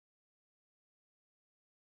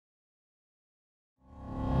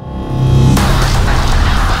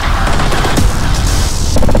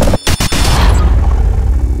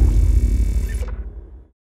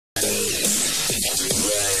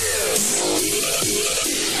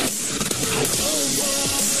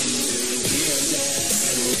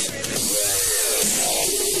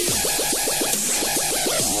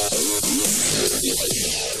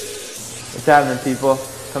happening, people?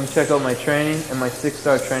 Come check out my training and my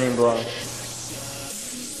 6-star training blog.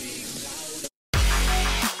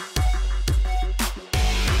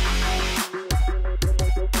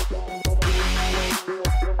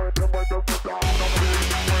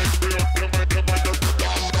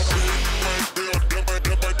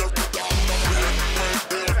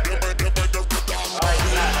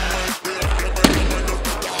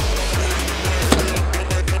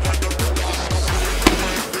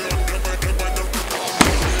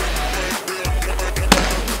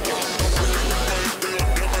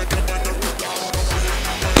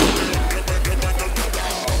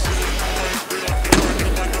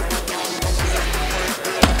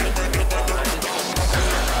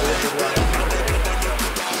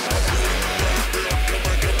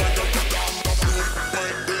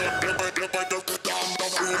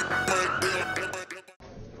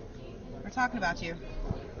 We're talking about you.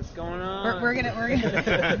 What's going on? We're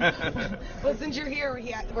gonna. Well, since you're here,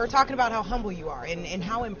 we're talking about how humble you are and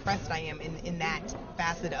how impressed I am in that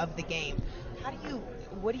facet of the game.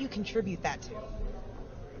 What do you contribute that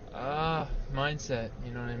to? Mindset.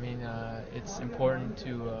 You know what I mean? It's important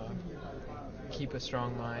to keep a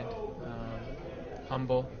strong mind,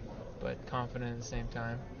 humble, but confident at the same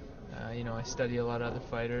time. I study a lot of other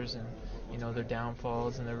fighters and their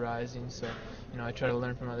downfalls and their rising, so I try to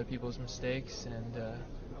learn from other people's mistakes and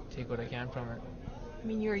take what I can from it. I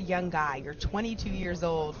mean, you're a young guy, you're 22 years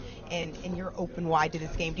old, and you're open wide to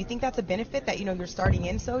this game. Do you think that's a benefit that you're starting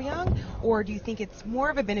in so young, or do you think it's more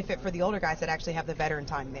of a benefit for the older guys that actually have the veteran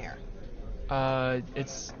time there?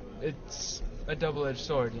 It's a double-edged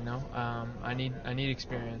sword, I need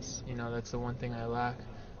experience. That's the one thing I lack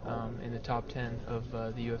in the top 10 of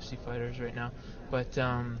the UFC fighters right now, but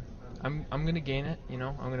I'm going to gain it,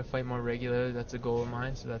 I'm going to fight more regularly. That's a goal of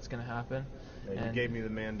mine, so that's going to happen. Yeah, you gave me the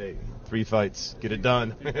mandate. 3 fights. Get it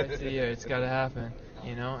done. 3 fights a year. It's got to happen,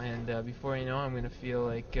 and before you know, I'm going to feel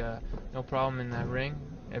like no problem in that ring.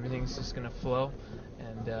 Everything's just going to flow,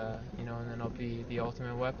 and and then I'll be the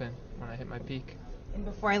ultimate weapon when I hit my peak. And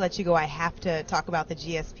before I let you go, I have to talk about the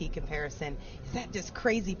GSP comparison. Is that just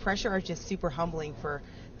crazy pressure or just super humbling for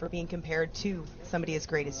being compared to somebody as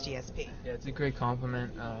great as GSP? Yeah, it's a great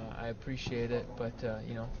compliment. I appreciate it, but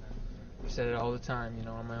I've said it all the time.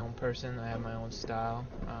 I'm my own person. I have my own style.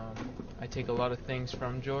 I take a lot of things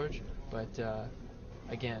from George, but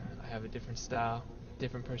again, I have a different style,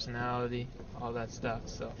 different personality, all that stuff.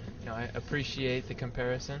 So I appreciate the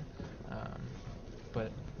comparison,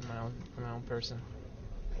 but I'm my own person.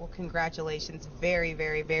 Well, congratulations. Very,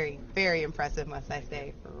 very, very, very impressive, must I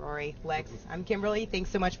say, Rory, Lex. I'm Kimberly. Thanks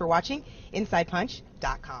so much for watching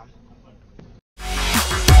InsidePunch.com.